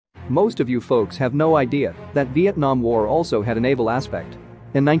Most of you folks have no idea that Vietnam War also had a naval aspect.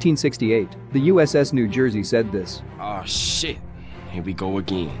 In 1968, the USS New Jersey said this. Oh shit, here we go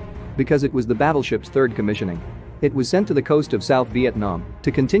again. Because it was the battleship's third commissioning. It was sent to the coast of South Vietnam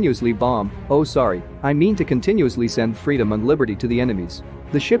to continuously bomb, to continuously send freedom and liberty to the enemies.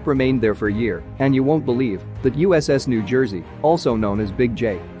 The ship remained there for a year, and you won't believe that USS New Jersey, also known as Big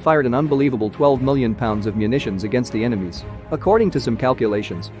J, fired an unbelievable 12 million pounds of munitions against the enemies. According to some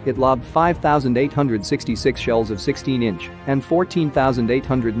calculations, it lobbed 5,866 shells of 16-inch and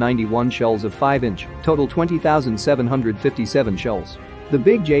 14,891 shells of 5-inch, total 20,757 shells. The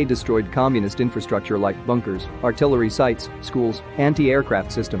Big J destroyed communist infrastructure like bunkers, artillery sites, schools, anti-aircraft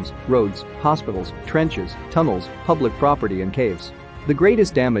systems, roads, hospitals, trenches, tunnels, public property and caves. The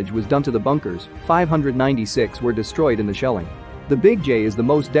greatest damage was done to the bunkers, 596 were destroyed in the shelling. The Big J is the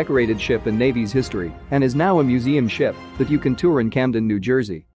most decorated ship in Navy's history and is now a museum ship that you can tour in Camden, New Jersey.